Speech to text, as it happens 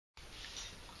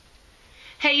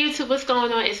Hey YouTube, what's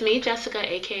going on? It's me, Jessica,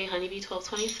 aka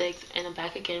Honeybee1226, and I'm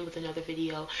back again with another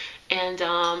video. And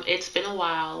it's been a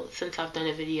while since I've done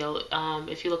a video.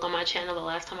 If you look on my channel, the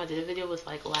last time I did a video was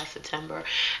like last September,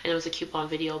 and it was a coupon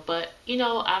video. But you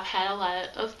know, I've had a lot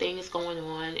of things going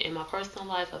on in my personal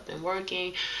life. I've been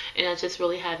working, and I just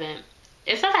really haven't.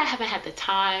 It's not that I haven't had the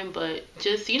time, but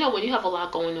just, you know, when you have a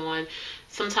lot going on,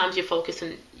 sometimes you're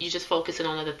just focusing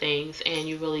on other things, and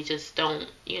you really just don't,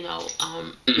 you know,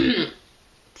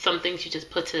 some things you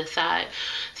just put to the side.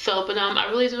 So but I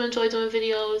really do enjoy doing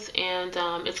videos,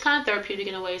 and it's kind of therapeutic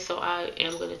in a way, so I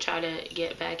am going to try to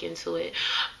get back into it.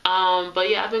 But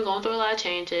yeah, I've been going through a lot of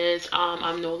changes.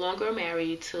 I'm no longer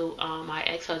married to my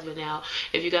ex-husband now.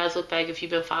 If you guys look back, if you've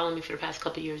been following me for the past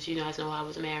couple years, you guys know I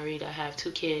was married. I have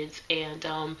 2 kids, and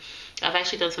I've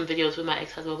actually done some videos with my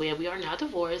ex-husband where we are now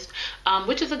divorced,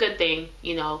 which is a good thing,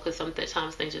 you know, because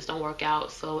sometimes things just don't work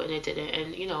out. So, and it didn't,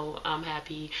 and you know, I'm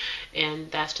happy, and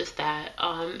that's just that.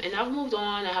 And I've moved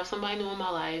on. I have somebody new in my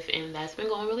life, and that's been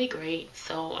going really great,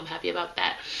 so I'm happy about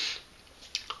that.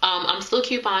 I'm still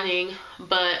couponing,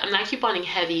 but I'm not couponing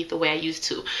heavy the way I used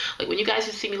to. Like when you guys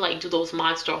used to see me like do those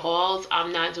monster hauls,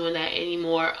 I'm not doing that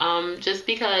anymore. Just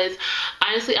because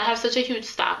honestly, I have such a huge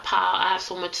stockpile. I have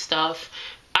so much stuff.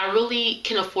 I really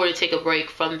can afford to take a break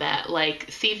from that. Like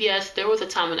CVS, there was a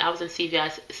time when I was in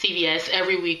CVS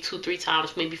every week, 2-3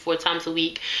 times, maybe 4 times a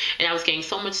week, and I was getting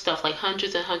so much stuff, like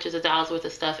hundreds and hundreds of dollars worth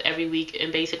of stuff every week,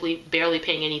 and basically barely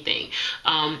paying anything.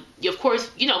 Of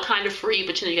course, you know, kind of free,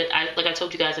 but you know, like I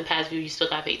told you guys in past videos, you still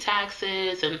gotta pay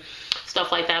taxes and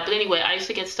stuff like that. But anyway, I used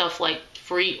to get stuff like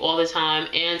free all the time,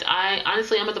 and I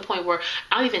honestly, I'm at the point where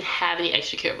I don't even have any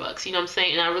extra care bucks, you know what I'm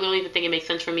saying? And I really don't even think it makes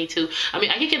sense for me to, I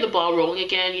mean, I could get the ball rolling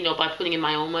again, you know, by putting in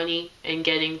my own money and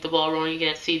getting the ball rolling again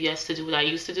at CVS to do what I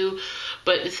used to do.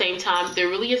 But at the same time, there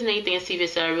really isn't anything at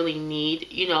CVS that I really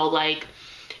need, you know. Like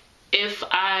if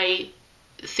I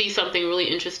see something really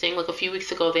interesting, like a few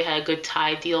weeks ago they had a good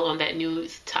Tide deal on that new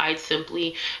Tide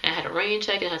Simply, and I had a rain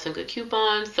check and had some good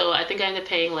coupons, so I think I ended up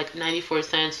paying like 94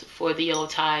 cents for the yellow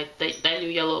Tide, that new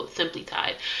yellow Simply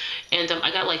Tide, and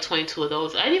I got like 22 of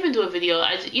those. I didn't even do a video.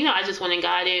 I just went and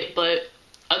got it, but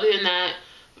other than that,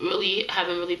 really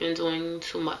haven't really been doing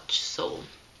too much. So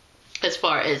as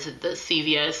far as the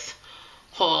CVS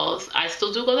hauls, I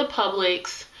still do go to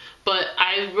Publix, but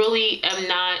I really am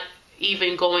not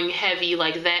even going heavy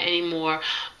like that anymore.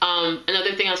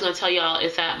 Another thing I was going to tell y'all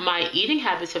is that my eating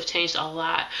habits have changed a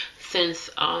lot since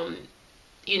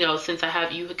you know, since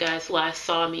you guys last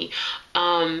saw me.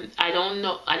 I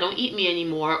don't eat meat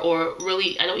anymore, or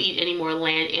really I don't eat any more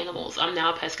land animals. I'm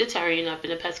now a pescatarian. I've been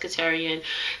a pescatarian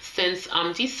since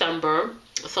December,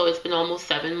 so it's been almost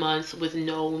 7 months with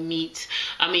no meat.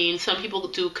 I mean, some people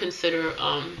do consider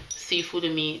seafood a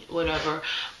meat, whatever,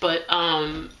 but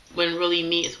when really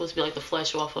meat is supposed to be like the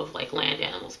flesh off of like land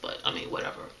animals, but I mean,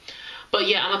 whatever. But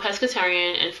yeah, I'm a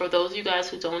pescatarian, and for those of you guys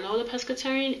who don't know what a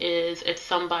pescatarian is, it's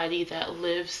somebody that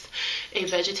lives a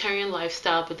vegetarian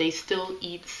lifestyle, but they still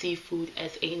eat seafood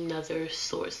as another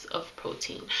source of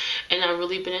protein. And I've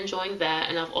really been enjoying that.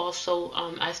 And I've also,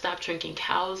 I stopped drinking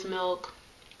cow's milk,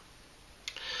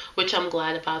 which I'm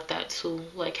glad about that too,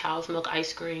 like cow's milk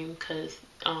ice cream, because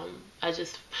I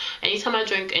just, anytime I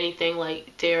drink anything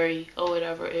like dairy or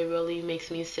whatever, it really makes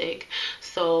me sick.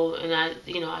 So, and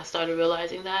I started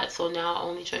realizing that, so now I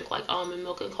only drink like almond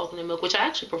milk and coconut milk, which I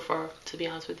actually prefer, to be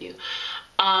honest with you.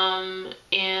 And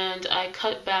I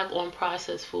cut back on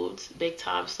processed foods big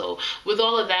time. So with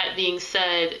all of that being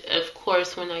said, of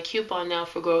course, when I coupon now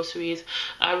for groceries,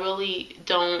 I really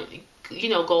don't, you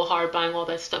know, go hard buying all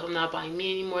that stuff. I'm not buying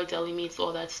meat anymore, deli meats,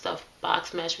 all that stuff,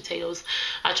 boxed mashed potatoes.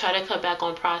 I try to cut back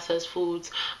on processed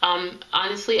foods.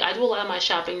 Honestly, I do a lot of my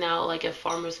shopping now like at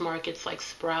farmers markets like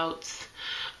Sprouts.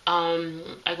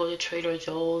 I go to Trader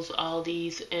Joe's,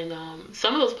 Aldi's, and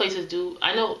some of those places do.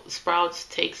 I know Sprouts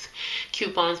takes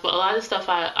coupons, but a lot of stuff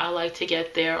I like to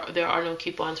get there are no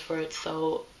coupons for it.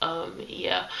 So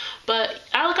yeah, but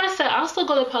like I said, I'll still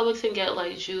go to Publix and get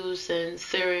like juice and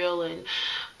cereal, and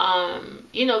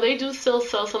you know, they do still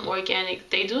sell some organic.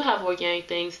 They do have organic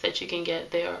things that you can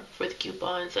get there for the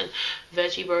coupons, and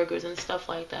veggie burgers and stuff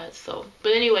like that. So,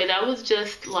 but anyway, that was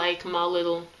just like my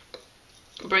little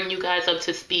bring you guys up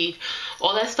to speed.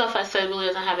 All that stuff I said really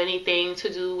doesn't have anything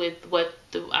to do with what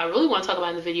I really want to talk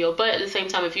about in the video, but at the same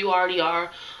time, if you already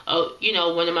are you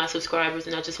know, one of my subscribers,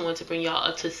 and I just wanted to bring y'all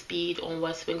up to speed on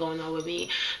what's been going on with me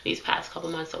these past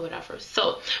couple months or whatever.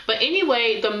 So, but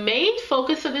anyway, the main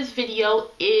focus of this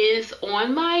video is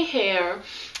on my hair.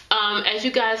 As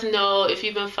you guys know, if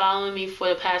you've been following me for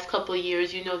the past couple of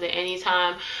years, you know that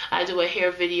anytime I do a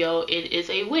hair video, it is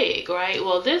a wig, right?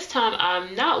 Well, this time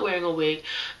I'm not wearing a wig.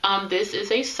 This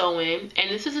is a sew-in, and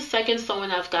this is the second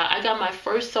sew-in I've got. I got my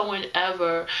first sew-in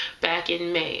ever back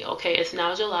in May, okay? It's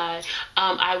now July.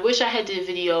 I wish I had did a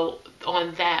video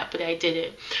on that, but I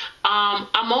didn't.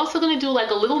 I'm also going to do like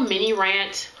a little mini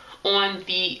rant on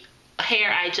the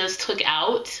hair I just took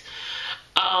out.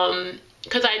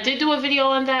 Because I did do a video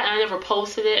on that and I never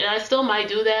posted it, and I still might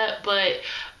do that, but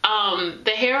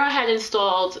the hair I had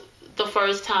installed the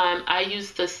first time, I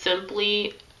used the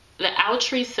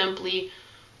Outree Simply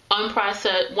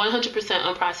unprocessed,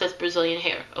 100% unprocessed Brazilian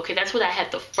hair. Okay, that's what I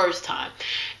had the first time.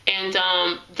 And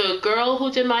the girl who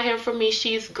did my hair for me,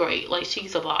 she's great. Like,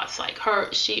 she's a boss. Like,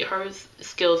 her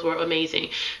skills were amazing.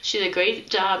 She did a great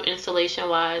job installation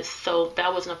wise, so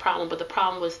that wasn't a problem. But the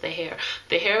problem was the hair.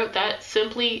 The hair that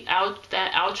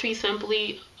Outree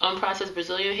Simply unprocessed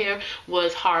Brazilian hair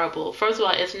was horrible. First of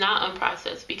all, it's not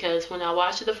unprocessed, because when I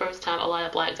washed it the first time, a lot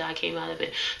of black dye came out of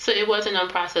it. So it wasn't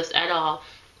unprocessed at all.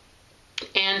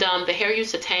 And the hair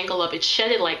used to tangle up. It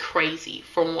shedded like crazy,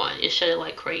 for one. It shedded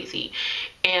like crazy.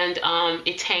 And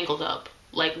it tangled up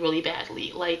like really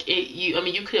badly. Like,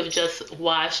 you could have just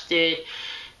washed it,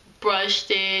 brushed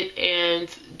it,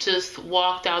 and just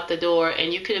walked out the door,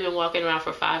 and you could have been walking around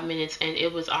for 5 minutes and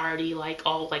it was already like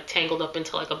all like tangled up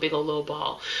into like a big old little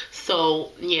ball.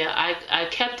 So yeah, I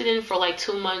kept it in for like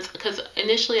 2 months, because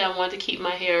initially I wanted to keep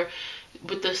my hair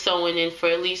with the sewing in for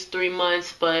at least 3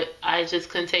 months, but I just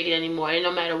couldn't take it anymore. And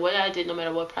no matter what I did, no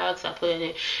matter what products I put in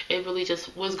it, it really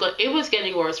just was good. It was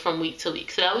getting worse from week to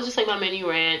week. So that was just like my mini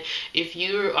rant. If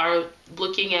you are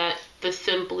looking at the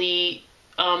Simply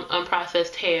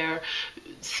unprocessed hair,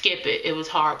 skip it. It was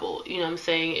horrible. You know what I'm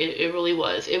saying? It really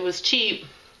was. It was cheap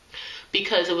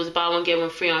because it was buy one get one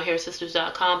free on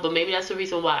hairsisters.com, but maybe that's the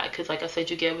reason why, because like I said,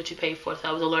 you get what you pay for. So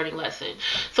that was a learning lesson.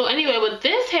 So anyway, with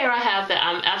this hair I have that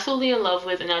I'm absolutely in love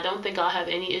with, and I don't think I'll have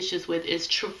any issues with, is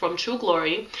from True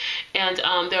Glory. And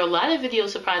there are a lot of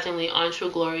videos, surprisingly, on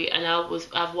True Glory, and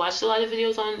I've watched a lot of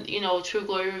videos on, you know, True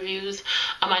Glory reviews.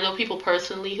 I know people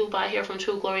personally who buy hair from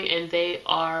True Glory, and they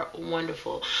are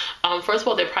wonderful. First of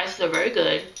all, their prices are very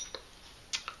good.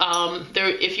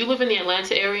 If you live in the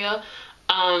Atlanta area,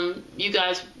 you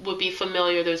guys would be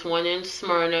familiar. There's one in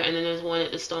Smyrna, and then there's one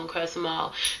at the Stonecrest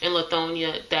Mall in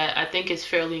Lithonia that I think is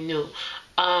fairly new.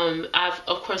 I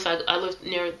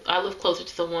live closer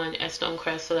to the one at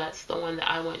Stonecrest, so that's the one that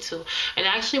I went to. And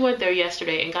I actually went there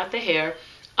yesterday and got the hair.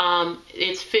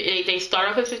 They start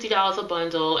off at $50 a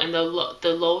bundle, and the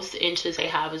lowest inches they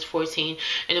have is 14,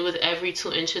 and with every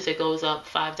 2 inches it goes up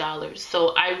 $5.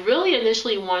 So I really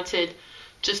initially wanted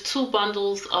just 2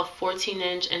 bundles of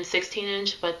 14-inch and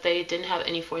 16-inch, but they didn't have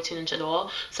any 14-inch at all,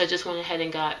 so I just went ahead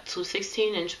and got 2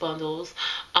 16-inch bundles.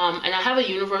 And I have a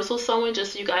universal sewing,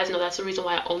 just so you guys know. That's the reason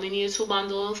why I only needed 2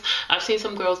 bundles. I've seen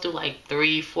some girls do like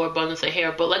 3, 4 bundles of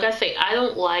hair, but like I say, I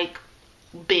don't like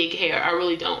big hair. I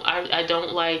really don't. I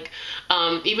don't like,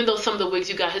 even though some of the wigs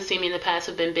you guys have seen me in the past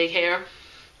have been big hair,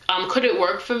 could it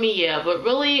work for me? Yeah, but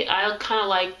really I kind of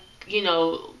like,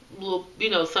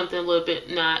 something a little bit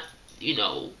not,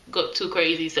 go too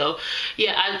crazy. So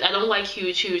yeah, I don't like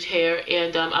huge hair,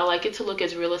 and I like it to look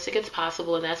as realistic as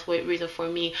possible, and that's the reason for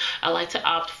me I like to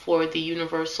opt for the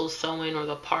universal sewing, or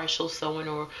the partial sewing,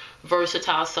 or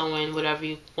versatile sewing, whatever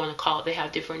you want to call it. They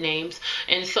have different names.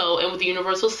 And with the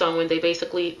universal sewing, they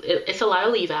basically, it's a lot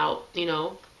of leave out,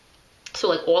 so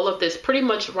like all of this, pretty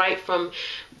much right from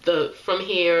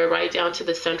here right down to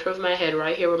the center of my head,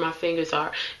 right here where my fingers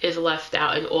are, is left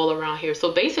out, and all around here.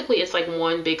 So basically it's like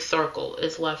one big circle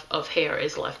of hair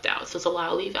is left out. So it's a lot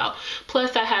of leave out.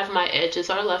 Plus I have my edges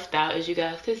are left out, as you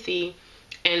guys can see,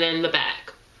 and then the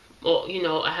back. Well,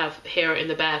 I have hair in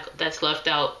the back that's left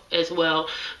out as well.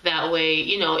 That way,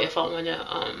 if I want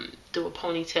to do a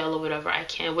ponytail or whatever, I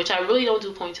can, which I really don't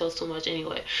do ponytails too much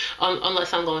anyway,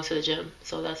 unless I'm going to the gym.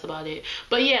 So that's about it.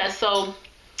 But yeah, so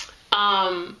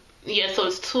so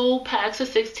it's 2 packs of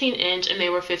 16-inch, and they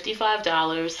were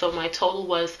 $55. So my total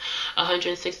was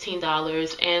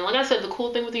 $116. And like I said, the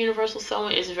cool thing with the universal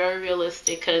sewing is very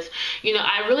realistic, because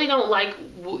I really don't like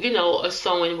a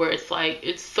sewing where it's like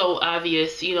it's so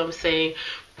obvious. You know what I'm saying?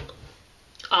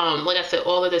 Like I said,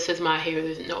 all of this is my hair.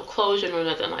 There's no closure or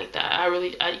nothing like that.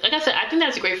 Like I said, I think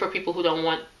that's great for people who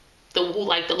who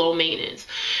like the low maintenance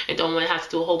and don't want to have to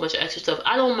do a whole bunch of extra stuff.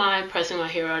 I don't mind pressing my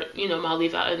hair out, my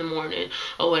leave out in the morning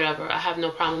or whatever. I have no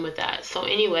problem with that. So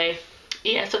anyway,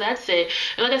 yeah, so that's it.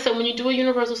 And like I said, when you do a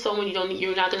universal sewing,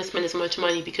 you're not going to spend as much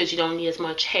money because you don't need as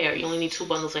much hair. You only need 2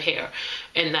 bundles of hair,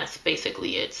 and that's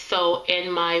basically it. So,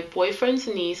 and my boyfriend's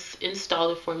niece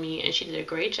installed it for me, and she did a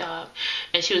great job,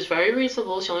 and she was very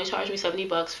reasonable. She only charged me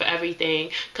 $70 for everything,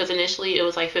 because initially it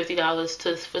was like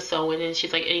 $50 for sewing, and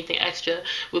she's like, anything extra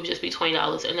would just be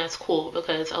 $20, and that's cool,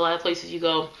 because a lot of places you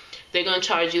go, they're going to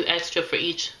charge you extra for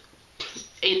each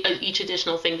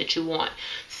additional thing that you want.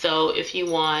 So if you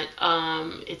want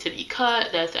it to be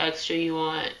cut, that's extra. You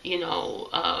want,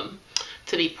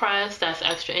 to be pressed, that's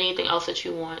extra. Anything else that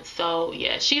you want. So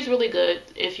yeah, she's really good.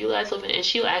 If you guys live in, and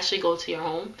she'll actually go to your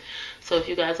home. So if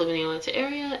you guys live in the Atlanta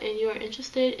area and you're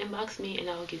interested, inbox me and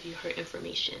I'll give you her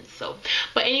information. So,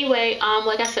 but anyway,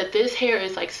 like I said, this hair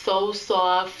is like so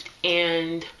soft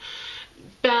and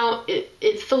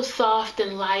it's so soft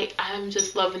and light. I'm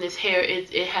just loving this hair.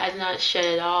 It has not shed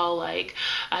at all. Like,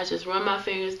 I just run my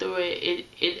fingers through it.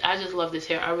 I just love this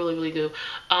hair. I really, really do.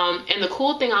 And the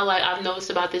cool thing I've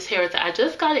noticed about this hair is that I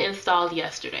just got it installed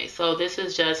yesterday. So this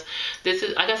is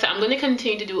like I said, I'm going to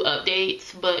continue to do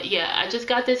updates, but yeah, I just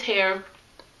got this hair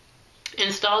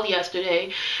installed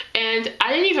yesterday, and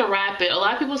I didn't even wrap it. A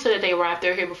lot of people say that they wrap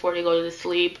their hair before they go to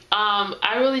sleep.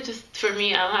 I really just, for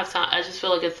me, I don't have time. I just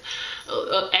feel like it's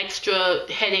an extra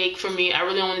headache for me. I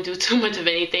really don't want to do too much of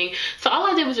anything. So all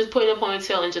I did was just put it in a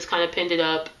ponytail and just kind of pinned it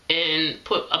up and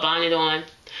put a bonnet on.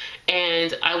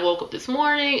 And I woke up this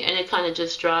morning and it kind of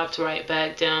just dropped right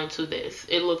back down to this.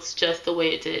 It looks just the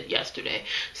way it did yesterday.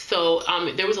 So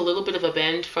there was a little bit of a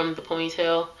bend from the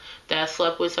ponytail that I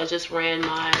slept with, so I just ran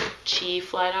my Chi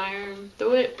flat iron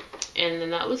through it, and then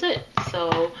that was it.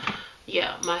 So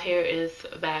yeah, my hair is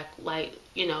back, like,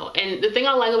 and the thing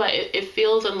I like about it, it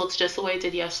feels and looks just the way it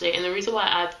did yesterday. And the reason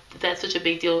why that's such a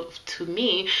big deal to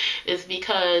me is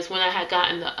because when I had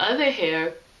gotten the other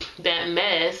hair, that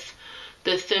mess,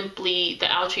 the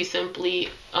Outree Simply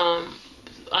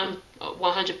 100%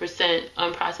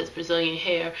 unprocessed Brazilian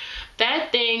hair,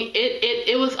 that thing,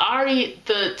 it was already,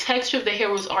 the texture of the hair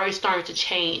was already starting to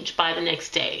change by the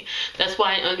next day. That's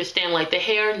why I understand, like, the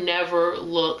hair never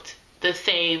looked the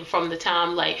same from the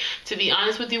time, like, to be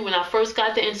honest with you, when I first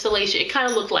got the installation, it kind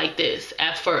of looked like this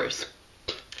at first.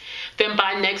 Then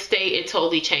by next day, it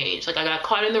totally changed. Like, I got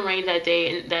caught in the rain that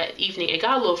day, and that evening it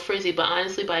got a little frizzy, but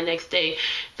honestly by next day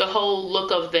the whole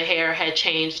look of the hair had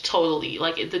changed totally.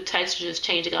 Like, the texture just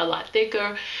changed. It got a lot thicker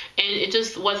and it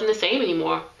just wasn't the same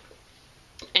anymore.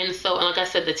 And so, like I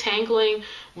said, the tangling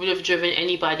would have driven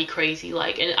anybody crazy.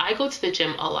 Like, and I go to the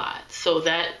gym a lot, so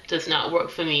that does not work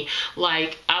for me.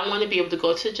 Like, I want to be able to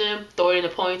go to the gym, throw it in a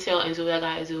ponytail, and do what I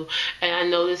gotta do. And I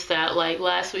noticed that, like,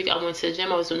 last week I went to the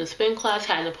gym, I was doing a spin class,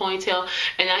 had in a ponytail,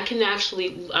 and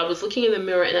I was looking in the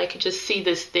mirror and I could just see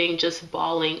this thing just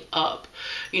balling up.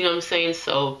 You know what I'm saying?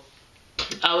 So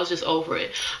I was just over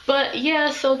it. But yeah,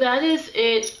 so that is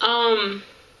it.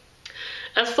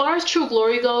 As far as True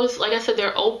Glory goes, like I said,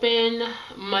 they're open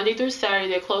Monday through Saturday.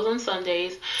 They're closed on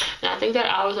Sundays. And I think their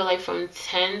hours are like from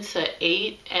 10 to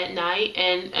 8 at night.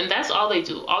 And that's all they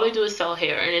do. All they do is sell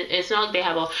hair. And it's not like they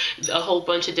have a whole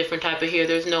bunch of different type of hair.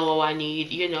 There's no, oh, I need,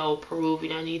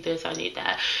 Peruvian, I need this, I need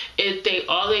that.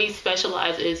 All they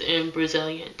specialize is in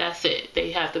Brazilian. That's it.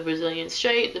 They have the Brazilian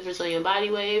straight, the Brazilian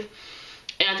body wave,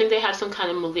 and I think they have some kind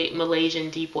of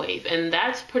Malaysian deep wave, and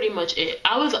that's pretty much it.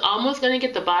 I was almost going to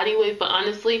get the body wave, but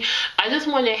honestly, I just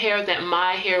wanted hair that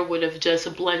my hair would have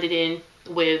just blended in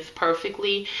with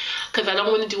perfectly, because I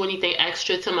don't want to do anything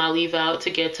extra to my leave out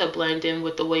to get to blend in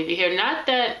with the wavy hair. Not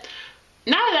that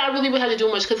I really would have to do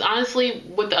much, because honestly,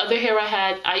 with the other hair I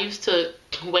had, I used to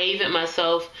wave it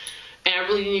myself. And I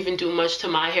really didn't even do much to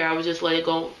my hair. I would just let it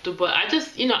go through. But I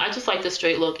just like the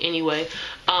straight look anyway.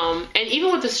 And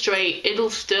even with the straight, it'll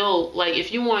still, like,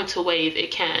 if you want to wave, it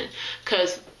can.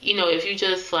 Because, if you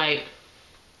just, like,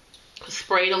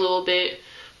 spray it a little bit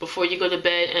before you go to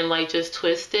bed and, like, just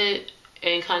twist it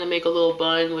and kind of make a little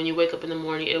bun, when you wake up in the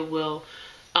morning, it will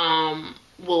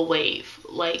wave,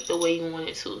 like, the way you want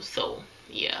it to. So,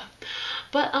 yeah.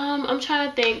 But I'm trying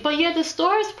to think. But yeah, the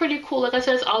store is pretty cool. Like I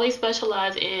said, it's all they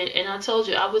specialize in. And I told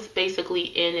you, I was basically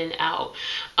in and out.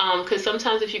 Because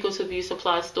sometimes if you go to a beauty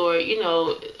supply store,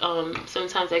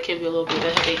 sometimes that can be a little bit of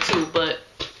a headache too. But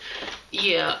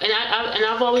yeah, and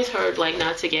I've always heard, like,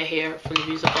 not to get hair from the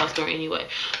beauty supply store anyway.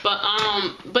 But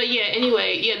yeah,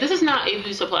 anyway, yeah, this is not a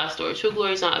beauty supply store. True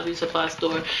Glory is not a beauty supply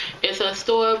store. It's a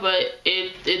store, but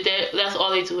that's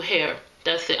all they do, hair.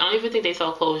 That's it. I don't even think they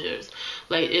sell closures.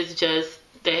 Like, it's just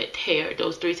that hair,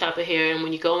 those 3 type of hair. And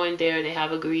when you go in there, they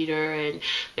have a greeter, and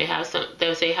they have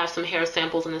some hair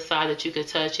samples on the side that you could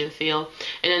touch and feel.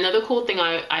 And another cool thing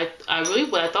what I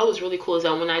thought was really cool is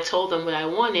that when I told them what I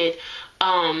wanted,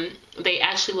 they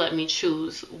actually let me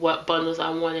choose what bundles I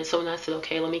wanted. So when I said,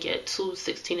 okay, let me get 2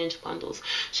 16-inch bundles,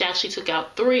 she actually took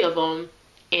out 3 of them,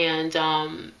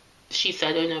 and she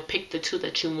said, pick the 2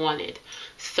 that you wanted.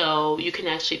 So you can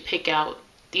actually pick out,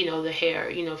 the hair,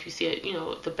 if you see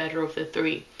it, the better of the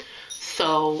 3.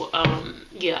 So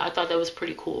yeah, I thought that was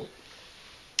pretty cool.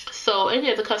 So, and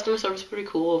yeah, the customer service is pretty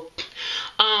cool.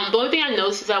 The only thing I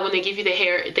noticed is that when they give you the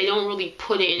hair, they don't really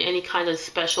put it in any kind of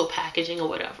special packaging or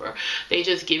whatever. They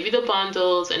just give you the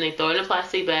bundles and they throw it in a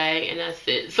plastic bag, and that's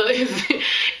it. So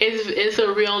it's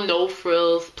a real no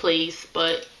frills place,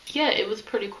 but yeah, it was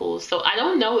pretty cool. So I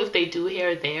don't know if they do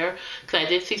hair there, because I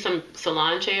did see some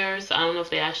salon chairs. I don't know if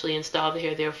they actually install the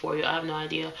hair there for you. I have no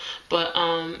idea. But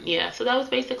yeah, so that was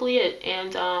basically it.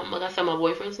 And like I said, my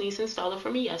boyfriend's niece installed it for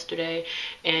me yesterday,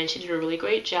 and she did a really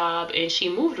great job, and she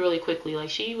moved really quickly. Like,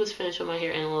 she was finished with my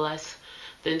hair in less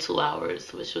than 2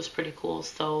 hours, which was pretty cool.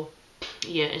 So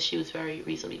yeah, and she was very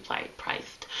reasonably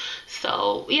priced.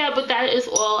 So yeah, but that is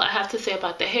all I have to say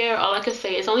about the hair. All I can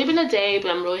say, it's only been a day, but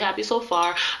I'm really happy so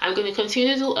far. I'm going to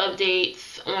continue to do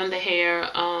updates on the hair,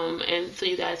 and so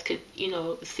you guys could,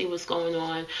 see what's going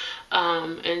on,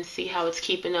 and see how it's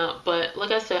keeping up. But like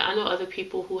I said, I know other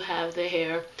people who have the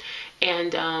hair,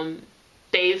 and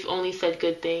they've only said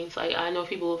good things. Like, I know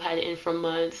people who've had it in for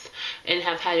months and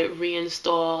have had it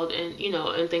reinstalled, and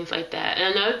and things like that.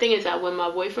 And another thing is that when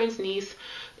my boyfriend's niece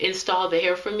installed the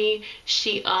hair for me,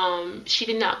 she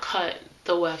did not cut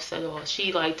the wefts at all.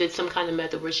 She did some kind of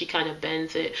method where she kind of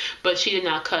bends it, but she did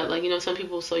not cut. Like, some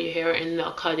people sew your hair and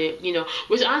they'll cut it,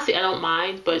 which honestly I don't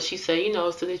mind, but she said,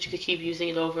 so that you could keep using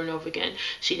it over and over again.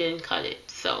 She didn't cut it.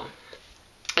 So,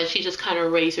 and she just kind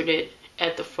of razored it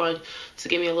at the front to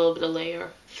give me a little bit of layer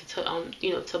to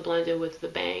to blend it with the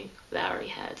bang that I already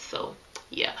had. So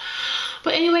yeah,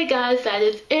 but anyway, guys, that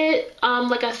is it.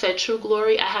 Like I said, True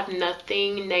Glory, I have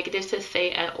nothing negative to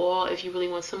say at all. If you really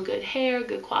want some good hair,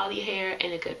 good quality hair,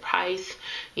 and a good price,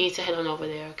 you need to head on over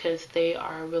there, because they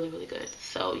are really, really good.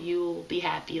 So you'll be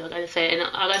happy, like I said. And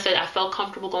like I said, I felt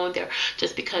comfortable going there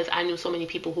just because I knew so many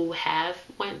people who have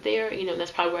went there.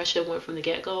 That's probably where I should have went from the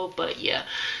get-go. But yeah,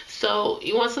 so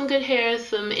you want some good hair,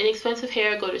 some inexpensive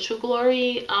hair, go to True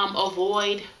Glory.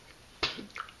 Avoid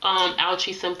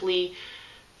Ouchie Simply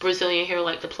Brazilian hair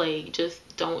like the plague. Just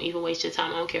don't even waste your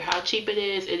time. I don't care how cheap it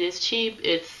is. It is cheap.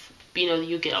 It's,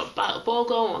 you get a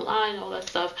BOGO online, all that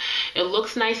stuff. It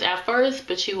looks nice at first,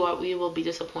 but you will be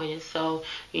disappointed. So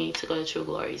you need to go to True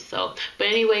Glory. So, but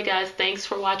anyway, guys, thanks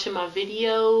for watching my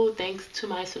video. Thanks to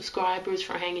my subscribers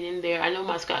for hanging in there. I know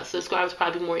my subscribers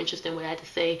probably more interested in what I had to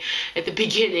say at the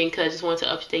beginning, because I just wanted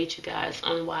to update you guys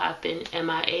on why I've been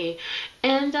MIA.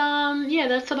 And yeah,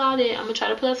 that's about it. I'm gonna try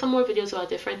to put out some more videos about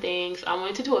different things. I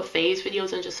wanted to do a phase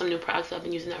videos and just some new products I've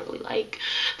been using that I really like,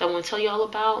 that I want to tell you all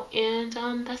about. And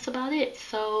that's about it.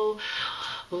 So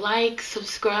like,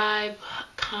 subscribe,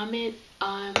 comment,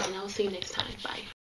 and I'll see you next time. Bye.